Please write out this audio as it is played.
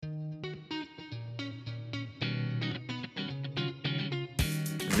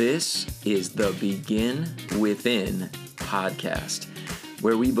This is the Begin Within podcast,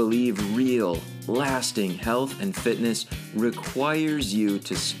 where we believe real, lasting health and fitness requires you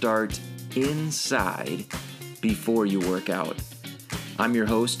to start inside before you work out. I'm your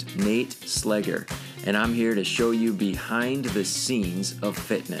host, Nate Slegger, and I'm here to show you behind the scenes of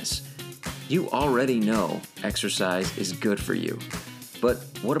fitness. You already know exercise is good for you, but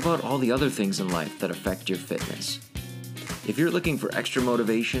what about all the other things in life that affect your fitness? If you're looking for extra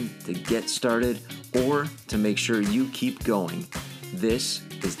motivation to get started or to make sure you keep going, this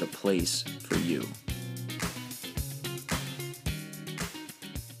is the place for you.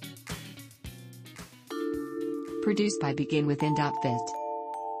 Produced by BeginWithin.fit.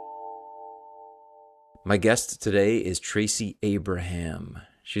 My guest today is Tracy Abraham.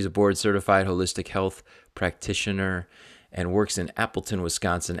 She's a board-certified holistic health practitioner and works in Appleton,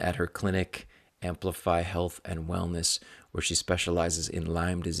 Wisconsin at her clinic, Amplify Health and Wellness, where she specializes in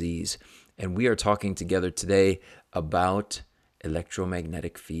Lyme disease. And we are talking together today about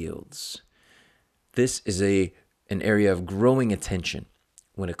electromagnetic fields. This is an area of growing attention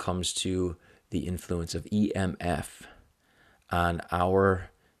when it comes to the influence of EMF on our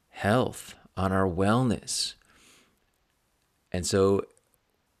health, on our wellness. And so,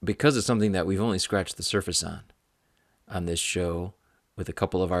 because it's something that we've only scratched the surface on this show with a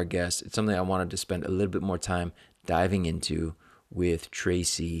couple of our guests, it's something I wanted to spend a little bit more time diving into with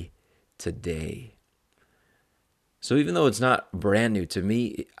Tracy today. So even though it's not brand new to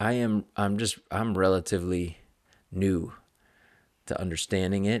me, I'm relatively new to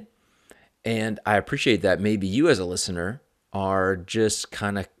understanding it. And I appreciate that maybe you as a listener are just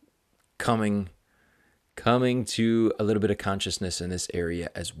kind of coming to a little bit of consciousness in this area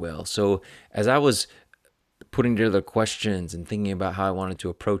as well. So as I was putting together questions and thinking about how I wanted to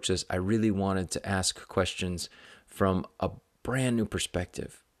approach this, I really wanted to ask questions from a brand new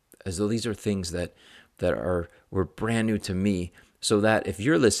perspective, as though these are things that were brand new to me, so that if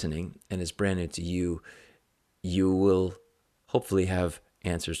you're listening and it's brand new to you, you will hopefully have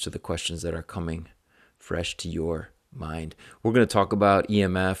answers to the questions that are coming fresh to your mind. We're going to talk about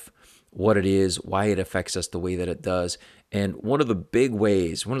EMF, what it is, why it affects us the way that it does. And one of the big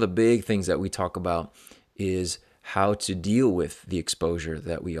things that we talk about is how to deal with the exposure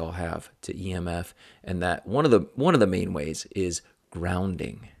that we all have to EMF, and that one of the main ways is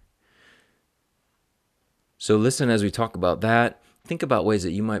grounding. So listen as we talk about that. Think about ways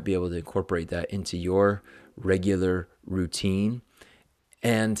that you might be able to incorporate that into your regular routine.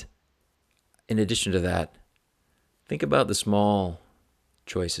 And in addition to that, think about the small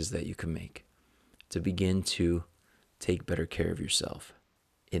choices that you can make to begin to take better care of yourself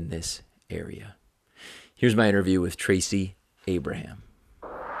in this area. Here's my interview with Tracy Abraham.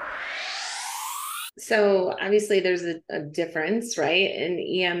 So obviously there's a difference, right? In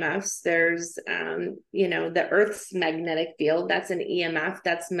EMFs, there's, the Earth's magnetic field. That's an EMF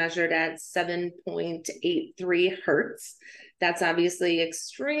that's measured at 7.83 hertz. That's obviously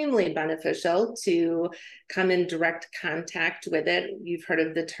extremely beneficial to come in direct contact with it. You've heard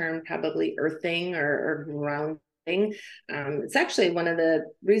of the term probably earthing or grounding. It's actually one of the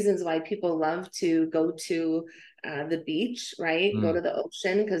reasons why people love to go to the beach, right? Go to the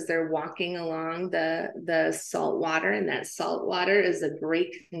ocean, because they're walking along the salt water, and that salt water is a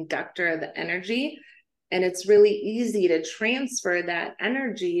great conductor of the energy. And it's really easy to transfer that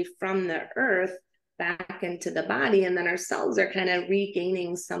energy from the earth back into the body. And then our cells are kind of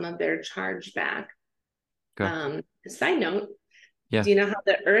regaining some of their charge back. Okay. Side note, do you know how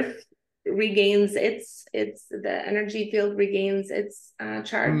the earth regains the energy field regains its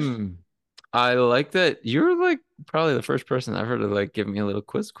charge? I like that. You're like probably the first person I've heard to give me a little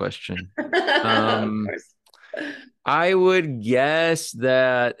quiz question. Of course. I would guess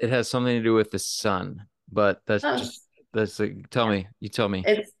that it has something to do with the sun, but tell me.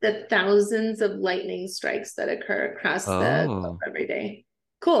 It's the thousands of lightning strikes that occur across the globe every day.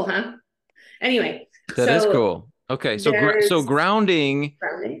 Cool, huh? Anyway, that is cool. Okay, so grounding.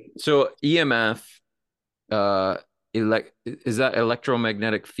 So EMF, is that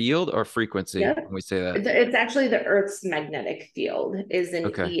electromagnetic field or frequency when we say that? It's actually the Earth's magnetic field is an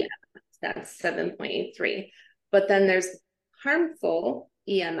EMF. That's 7.83. But then there's harmful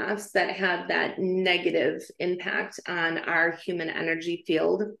EMFs that have that negative impact on our human energy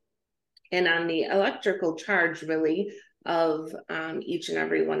field and on the electrical charge, really, of each and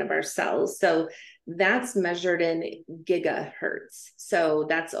every one of our cells. So that's measured in gigahertz. So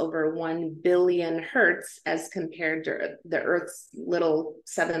that's over 1 billion hertz as compared to the Earth's little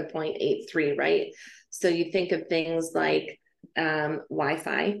 7.83, right? So you think of things like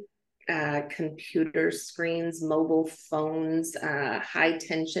Wi-Fi, computer screens, mobile phones, high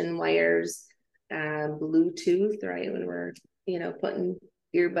tension wires, Bluetooth, right? When we're, putting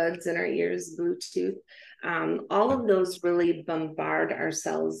earbuds in our ears, Bluetooth. All of those really bombard our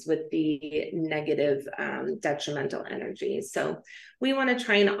cells with the negative, detrimental energy. So we want to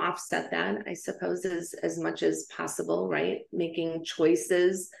try and offset that, I suppose, as much as possible, right? Making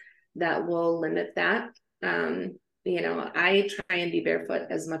choices that will limit that. I try and be barefoot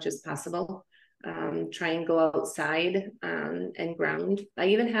as much as possible. Try and go outside, and ground. I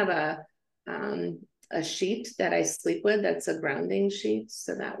even have a sheet that I sleep with that's a grounding sheet.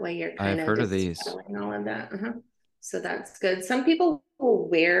 So that way you're kind I've of heard of these. dispelling all of that. So that's good. Some people will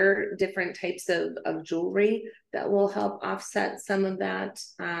wear different types of jewelry that will help offset some of that.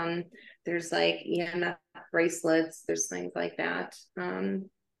 There's like EMF bracelets, there's things like that.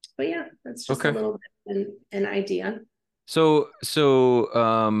 But yeah, that's just a Okay. little bit an idea. So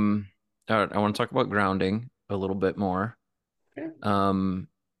all right, I want to talk about grounding a little bit more. Yeah. Um,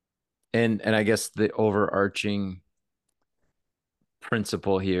 and I guess the overarching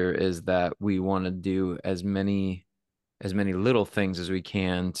principle here is that we want to do as many little things as we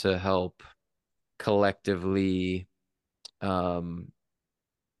can to help collectively um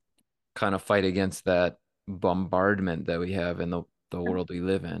kind of fight against that bombardment that we have in the world we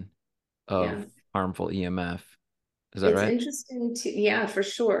live in of Yeah. harmful EMF. Is that It's right? interesting to, yeah, for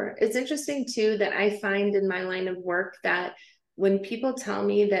sure. It's interesting too that I find in my line of work that when people tell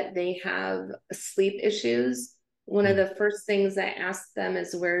me that they have sleep issues, one of Mm. the first things I ask them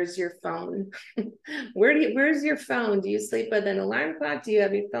is, "Where's your phone? Where's your phone? Do you sleep with an alarm clock? Do you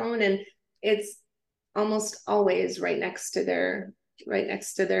have your phone?" And it's almost always right next to their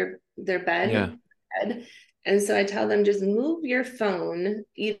Yeah. bed. And so I tell them, just move your phone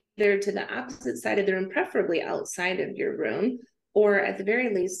either to the opposite side of the room, preferably outside of your room, or at the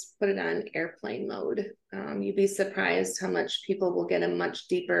very least, put it on airplane mode. You'd be surprised how much people will get a much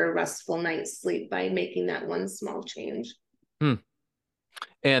deeper, restful night's sleep by making that one small change. Hmm.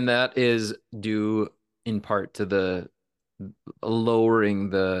 And that is due in part to the lowering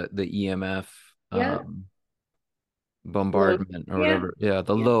the EMF Yeah. Load. bombardment or Yeah. whatever. Yeah,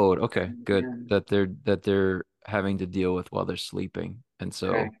 the Yeah. load. Okay, good. Yeah. That they're having to deal with while they're sleeping. And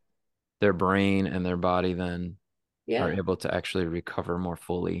so Correct. their brain and their body then are Yeah. able to actually recover more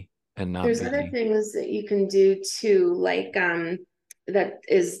fully and not There's other be things that you can do too, like that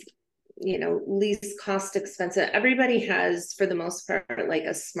is, least cost expensive. Everybody has, for the most part, like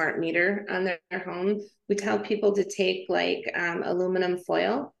a smart meter on their home. We tell people to take like aluminum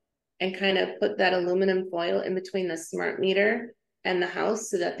foil and kind of put that aluminum foil in between the smart meter and the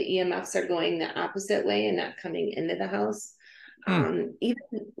house so that the EMFs are going the opposite way and not coming into the house. Hmm, Even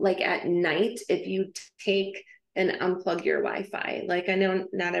like at night, if you take and unplug your Wi-Fi. Like, I know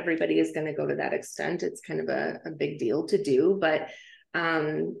not everybody is going to go to that extent. It's kind of a big deal to do, but I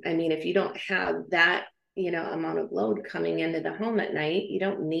mean, if you don't have that, amount of load coming into the home at night, you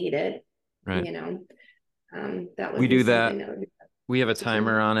don't need it, right. you know. That We would be do something that. that would be We have a to do.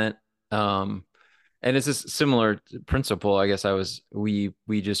 timer on it. Um, and it's a similar principle. I guess we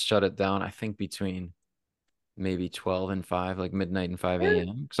just shut it down, I think between maybe 12 and 5, like midnight and 5 Yeah,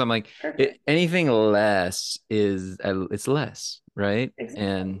 a.m. Because I'm like, perfect. anything less is it's less, right?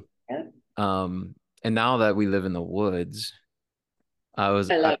 Exactly. Yeah. Um and now that we live in the woods, I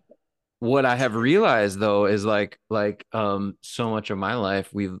was I I, love what I have realized though is so much of my life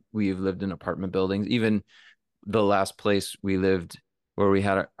we've lived in apartment buildings. Even the last place we lived where we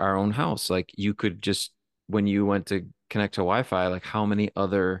had our own house, like you could just when you went to connect to Wi-Fi, like how many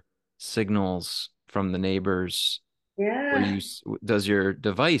other signals from the neighbors it. where Yeah. does your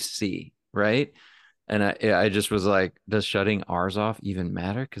device see, right? And I just was like, does shutting ours off even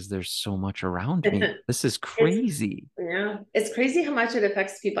matter? Because there's so much around me. This is It's crazy. yeah, it's crazy how much it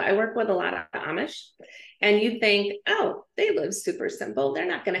affects people. I work with a lot of Amish, and you think, oh, they live super simple. They're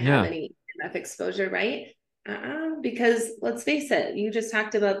not going to have Yeah, any enough exposure, right? Because let's face it, you just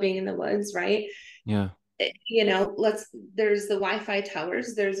talked about being in the woods, right? yeah, Let's there's the Wi-Fi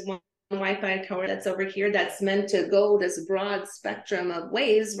towers. There's one Wi-Fi tower that's over here that's meant to go this broad spectrum of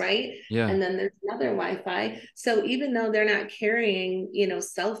ways, right? yeah. And then there's another Wi-Fi. So even though they're not carrying,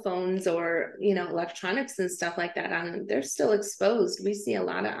 cell phones or, electronics and stuff like that on them, they're still exposed. We see a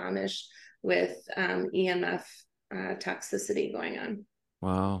lot of Amish with EMF toxicity going on.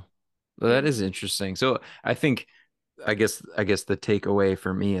 Wow. Well, Yeah. that is interesting. So I guess the takeaway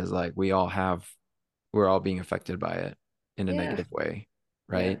for me is like we're all being affected by it in a Yeah. negative way,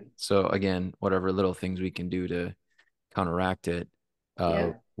 Yeah. right? So again, whatever little things we can do to counteract it,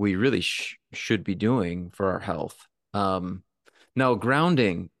 Yeah. we really should be doing for our health. Now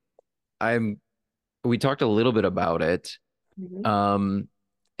grounding. I'm we talked a little bit about it. Mhm. Um,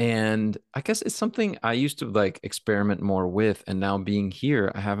 and I guess it's something I used to like experiment more with, and now being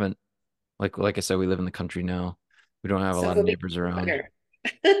here, I haven't like I said, we live in the country now. We don't have a So lot of go be neighbors a around. hugger.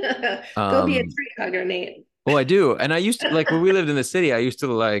 Go be a Um, tree hugger, Nate. oh, I do. And I used to like when we lived in the city, I used to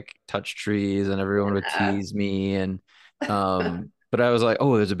like touch trees and everyone would Yeah. tease me and but I was like,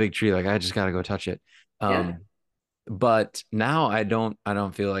 oh, there's a big tree, like I just gotta go touch it. Yeah. Um, but now I don't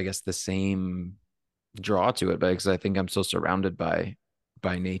feel I guess the same draw to it, but because I think I'm so surrounded by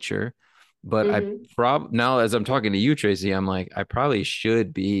nature. But I Hmm. now as I'm talking to you, Tracy, I'm like, I probably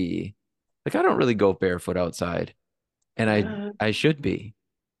should be like I don't really go barefoot outside. And Yeah. I should be.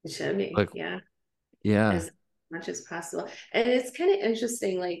 It should be. Like, Yeah. yeah. As much as possible. And it's kind of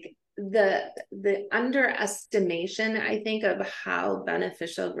interesting, like the underestimation, I think, of how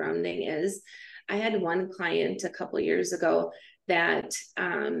beneficial grounding is. I had one client a couple years ago that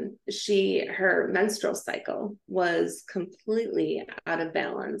she her menstrual cycle was completely out of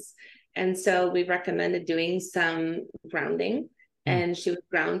balance. And so we recommended doing some grounding, Hmm. and she would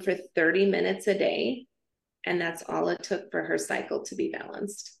ground for 30 minutes a day. And that's all it took for her cycle to be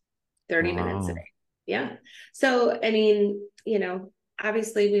balanced. 30 minutes a Wow. day. Yeah. So, I mean,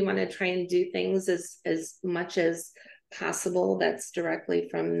 obviously we want to try and do things as much as possible that's directly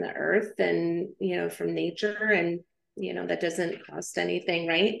from the earth and, from nature, and, that doesn't cost anything,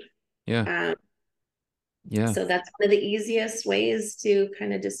 right? Yeah. Um, Yeah. so that's one of the easiest ways to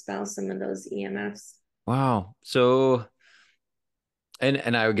kind of dispel some of those EMFs. Wow. So,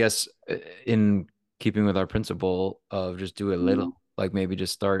 and I would guess in keeping with our principle of just do a little, Mhm. like maybe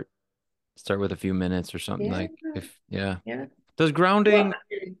just start with a few minutes or something Yeah. like if yeah. Yeah. Does Well, grounding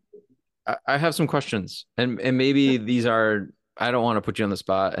I have some questions and maybe these are I don't want to put you on the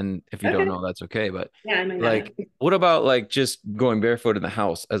spot and if you don't okay. know that's okay but Yeah, I might not. like what about like just going barefoot in the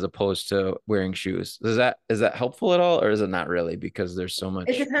house as opposed to wearing shoes? Is that helpful at all or is it not really because there's so It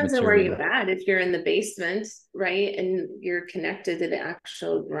much depends on where you're material? at. If you're in the basement, right, and you're connected to the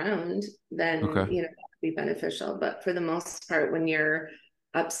actual ground, then Okay. that would be beneficial. But for the most part, when you're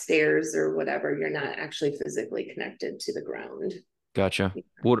upstairs or whatever, you're not actually physically connected to the ground. Gotcha.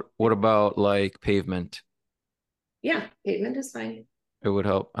 What about like pavement? Yeah, pavement is fine. It would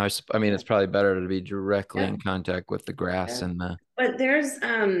help. I mean Yeah, it's probably better to be directly yeah, in contact with the grass yeah. and the But there's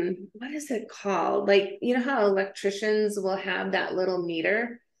what is it called? Like, how electricians will have that little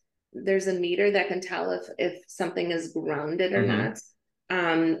meter. There's a meter that can tell if something is grounded or hmm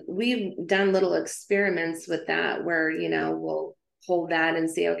not. We've done little experiments with that where, we'll hold that and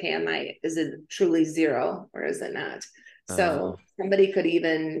see, okay, is it truly zero or is it not? uh So somebody could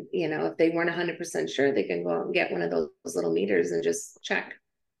even, if they weren't 100% sure, they can go out and get one of those little meters and just check.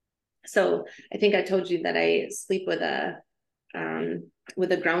 So I think I told you that I sleep with a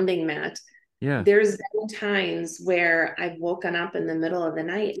grounding mat. yeah. There's been times where I've woken up in the middle of the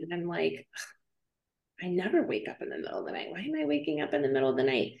night and I'm like, I never wake up in the middle of the night. Why am I waking up in the middle of the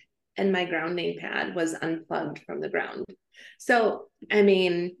night? And my grounding pad was unplugged from the ground. So, I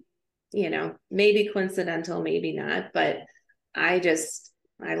mean, maybe coincidental, maybe not, but I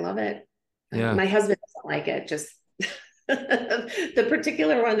love it. Yeah. My husband doesn't like it. Just the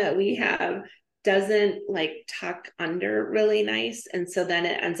particular one that we have doesn't like tuck under really nice. And so then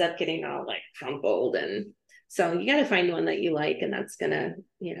it ends up getting all like crumpled. And so you got to find one that you like, and that's going to,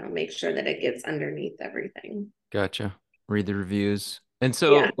 make sure that it gets underneath everything. Gotcha. Read the reviews. And Yeah.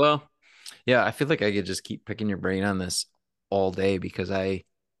 so, well, yeah, I feel like I could just keep picking your brain on this all day because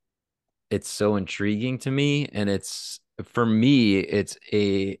it's so intriguing to me and it's for me it's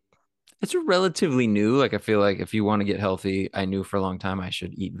a relatively new like I feel like if you want to get healthy I knew for a long time I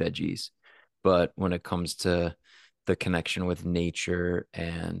should eat veggies but when it comes to the connection with nature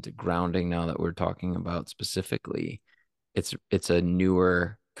and grounding now that we're talking about specifically it's a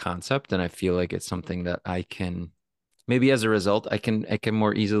newer concept and I feel like it's something that I can maybe as a result I can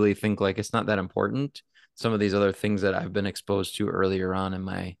more easily think like it's not that important some of these other things that I've been exposed to earlier on in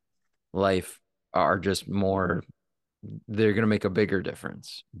my life are just more they're going to make a bigger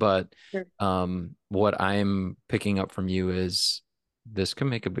difference but Sure. what I'm picking up from you is this can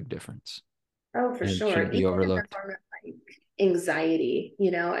make a big difference Oh, for and it sure. shouldn't be Even in the overlooked. form of like anxiety,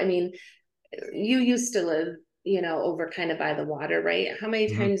 I mean, you used to live, over kind of by the water, right? How many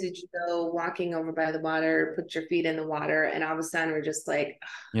Hmm. times did you go walking over by the water, put your feet in the water, and all of a sudden we're just like,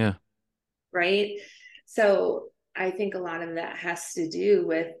 Yeah. right? So I think a lot of that has to do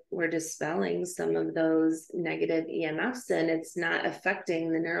with we're dispelling some of those negative EMFs and it's not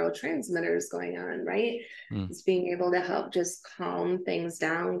affecting the neurotransmitters going on, right? Mm. It's being able to help just calm things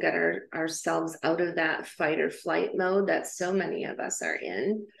down, get ourselves out of that fight or flight mode that so many of us are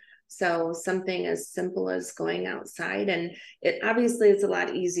in. So something as simple as going outside, and it obviously it's a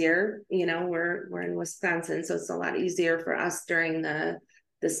lot easier. We're in Wisconsin, so it's a lot easier for us during the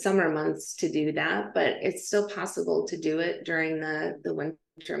summer months to do that, but it's still possible to do it during the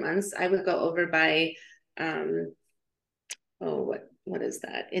winter months. I would go over by what is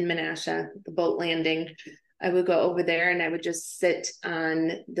that in Menasha, the boat landing. I would go over there and I would just sit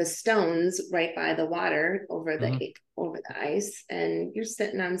on the stones right by the water Hmm. over the ice, and you're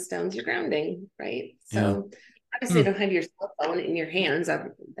sitting on stones, you're grounding, right? Yeah. So obviously Hmm. you don't have your cell phone in your hands.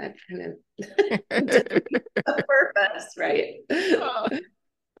 That kind of defeats the purpose, right? So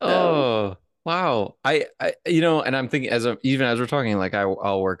Oh, wow. And I'm thinking even as we're talking, like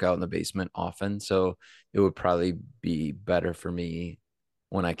I'll work out in the basement often, so it would probably be better for me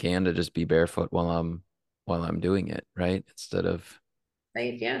when I can to just be barefoot while I'm doing it, right? Instead of,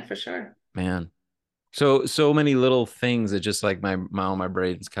 safe, yeah, for sure. man. So many little things that just like my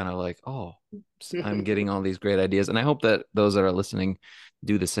brain's kind of like, oh, I'm getting all these great ideas, and I hope that those that are listening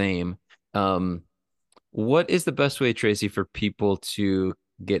do the same. Um, what is the best way, Tracy, for people to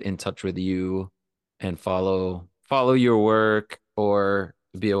get in touch with you and follow your work or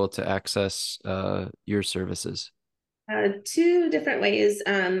be able to access your services? Two different ways.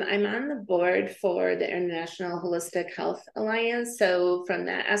 I'm on the board for the International Holistic Health Alliance. So, from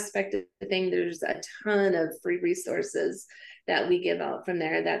that aspect of the thing, there's a ton of free resources that we give out from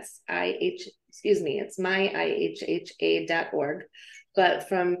there. That's it's myihha.org. But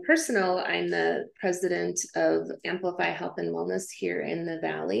from personal, I'm the president of Amplify Health and Wellness here in the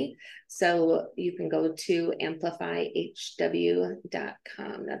Valley. So, you can go to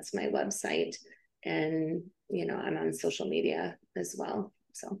amplifyhw.com. That's my website. And I'm on social media as well.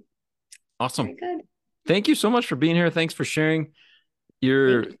 So Awesome. very good. Thank you so much for being here. Thanks for sharing Thank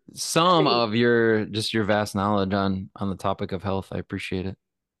your you for some having me. of your just your vast knowledge on the topic of health. I appreciate it.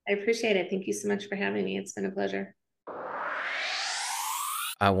 I appreciate it. Thank you so much for having me. It's been a pleasure.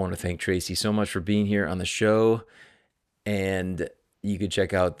 I want to thank Tracy so much for being here on the show. And you can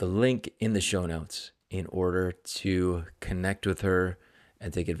check out the link in the show notes in order to connect with her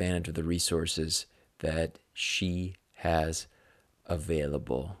and take advantage of the resources that she has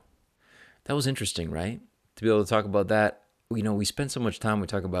available. That was interesting, right? To be able to talk about that. We spend so much time, we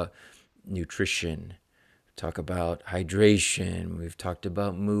talk about nutrition, we talk about hydration, we've talked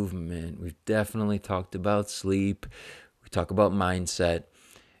about movement, we've definitely talked about sleep, we talk about mindset.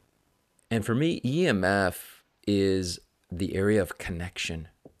 And for me, EMF is the area of connection.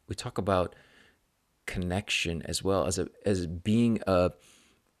 We talk about connection as well as being a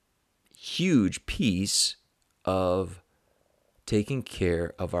huge piece of taking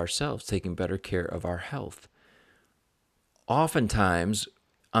care of ourselves, taking better care of our health. Oftentimes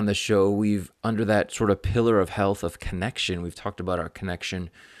on the show, we've under that sort of pillar of health of connection, we've talked about our connection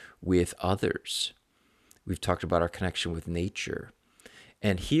with others. We've talked about our connection with nature.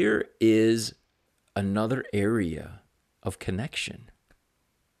 And here is another area of connection,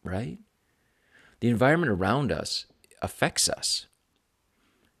 right? The environment around us affects us,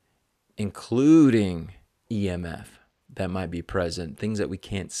 including EMF that might be present, things that we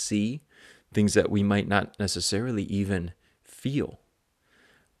can't see, things that we might not necessarily even feel.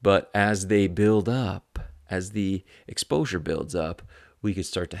 But as they build up, as the exposure builds up, we could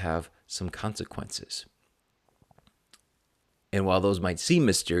start to have some consequences. And while those might seem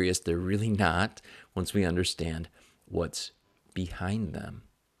mysterious, they're really not once we understand what's behind them.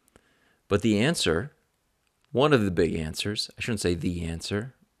 But the answer, one of the big answers, I shouldn't say the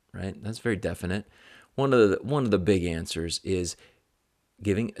answer, right? That's very definite. One of the big answers is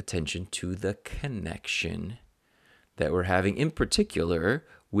giving attention to the connection that we're having in particular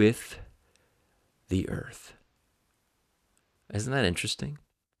with the earth. Isn't that interesting?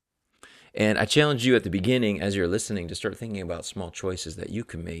 And I challenge you at the beginning, as you're listening, to start thinking about small choices that you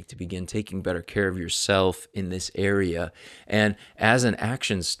can make to begin taking better care of yourself in this area. And as an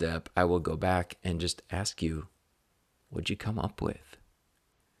action step, I will go back and just ask you, what'd you come up with?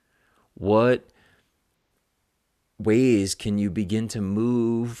 What ways can you begin to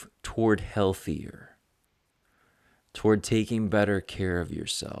move toward healthier, toward taking better care of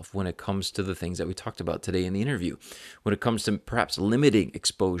yourself when it comes to the things that we talked about today in the interview, when it comes to perhaps limiting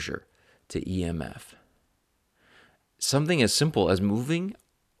exposure to EMF? Something as simple as moving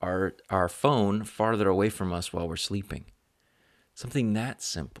our phone farther away from us while we're sleeping. Something that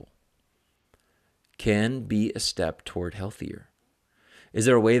simple can be a step toward healthier. Is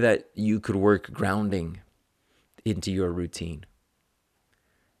there a way that you could work grounding into your routine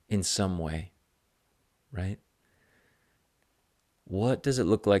in some way, right? What does it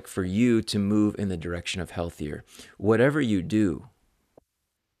look like for you to move in the direction of healthier? Whatever you do,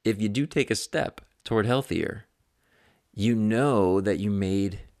 if you do take a step toward healthier, you know that you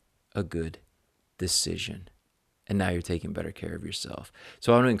made a good decision. And now you're taking better care of yourself.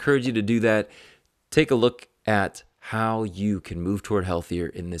 So I want to encourage you to do that. Take a look at how you can move toward healthier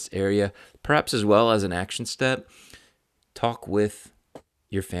in this area, perhaps as well as an action step. Talk with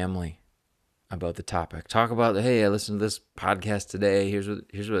your family about the topic. Talk about, hey, I listened to this podcast today. Here's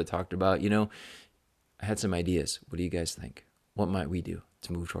what I talked about. I had some ideas. What do you guys think? What might we do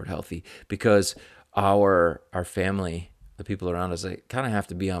to move toward healthy? Because our family, the people around us, they kind of have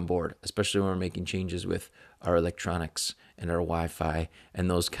to be on board, especially when we're making changes with our electronics and our Wi-Fi and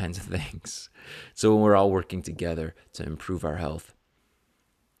those kinds of things. So when we're all working together to improve our health,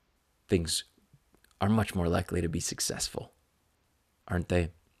 things are much more likely to be successful, aren't they?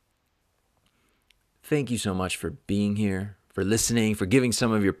 Thank you so much for being here, for listening, for giving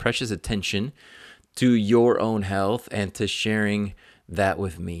some of your precious attention to your own health and to sharing that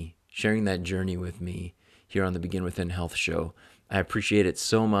with me, sharing that journey with me here on the Begin Within Health Show. I appreciate it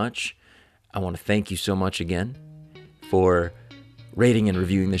so much. I want to thank you so much again for rating and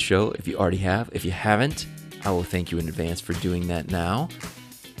reviewing the show if you already have. If you haven't, I will thank you in advance for doing that now.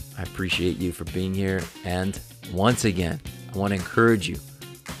 I appreciate you for being here. And once again, I want to encourage you,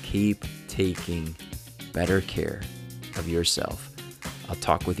 keep taking better care of yourself. I'll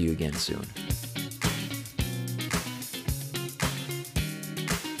talk with you again soon.